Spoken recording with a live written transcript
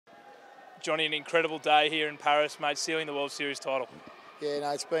Johnny, an incredible day here in Paris, mate, sealing the World Series title. Yeah,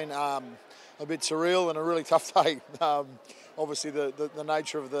 no, it's been a bit surreal and a really tough day. Obviously, the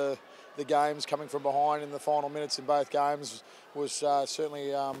nature of the games, coming from behind in the final minutes in both games, was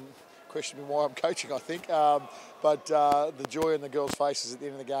certainly questioning why I'm coaching, I think. But the joy in the girls' faces at the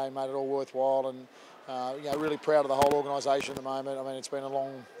end of the game made it all worthwhile, and really proud of the whole organisation at the moment. I mean, it's been a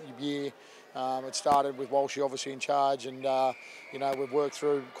long year. It started with Walshy obviously in charge, and we've worked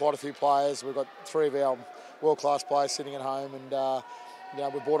through quite a few players. We've got 3 of our world-class players sitting at home,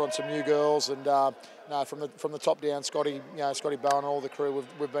 and we've brought on some new girls, and from the top down, Scotty Bowen and all the crew,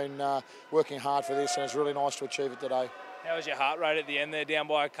 we've been working hard for this, and it's really nice to achieve it today. How was your heart rate at the end there, down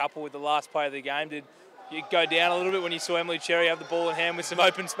by a couple with the last play of the game? Did you go down a little bit when you saw Emily Cherry have the ball in hand with some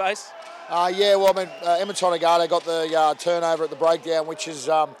open space? Yeah, well, I mean, Emma Tonegata got the turnover at the breakdown, which is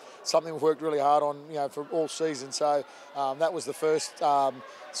something we've worked really hard on, for all season. So that was the first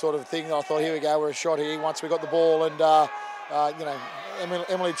sort of thing that I thought, here we go, we're a shot here once we got the ball, and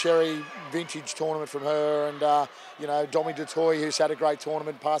Emily Cherry, vintage tournament from her, and Domi Dutoy, who's had a great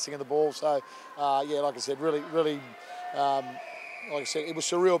tournament passing in the ball. So like I said, really like I said, it was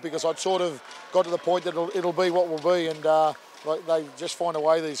surreal, because I'd sort of got to the point that it'll be what will be, and they just find a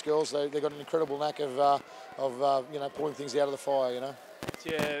way, these girls. They've got an incredible knack of pulling things out of the fire. It's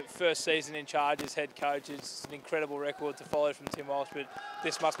your first season in charge as head coach. It's an incredible record to follow from Tim Walsh, but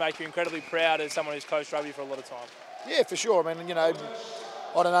this must make you incredibly proud as someone who's coached rugby for a lot of time. Yeah, for sure. I mean, I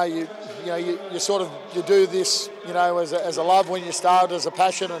don't know. You sort of do this, as a love when you start, as a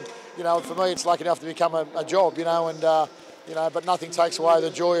passion, and for me, it's like enough to become a job, but nothing takes away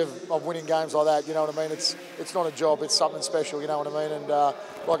the joy of winning games like that. You know what I mean? It's not a job. It's something special. You know what I mean? And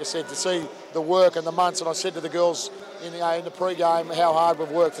like I said, to see the work and the months, and I said to the girls in the pre-game how hard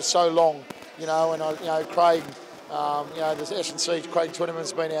we've worked for so long. And Craig, the S&C Craig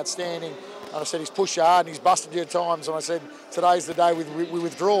Twinnerman's been outstanding. And I said, he's pushed you hard and he's busted you at times. And I said, today's the day we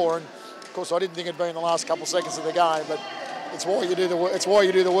withdraw. And of course, I didn't think it'd be in the last couple of seconds of the game, but it's why you do the work. It's why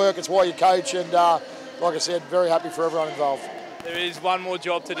you do the work. It's why you coach. And like I said, very happy for everyone involved. There is one more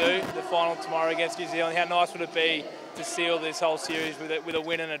job to do, the final tomorrow against New Zealand. How nice would it be to seal this whole series with a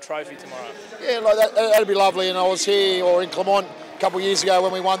win and a trophy tomorrow? Yeah, like that'd be lovely. And I was here, or in Clermont, a couple of years ago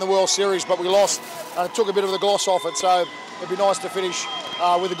when we won the World Series, but we lost, and it took a bit of the gloss off it. So it'd be nice to finish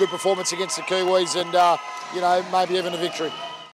with a good performance against the Kiwis, and maybe even a victory.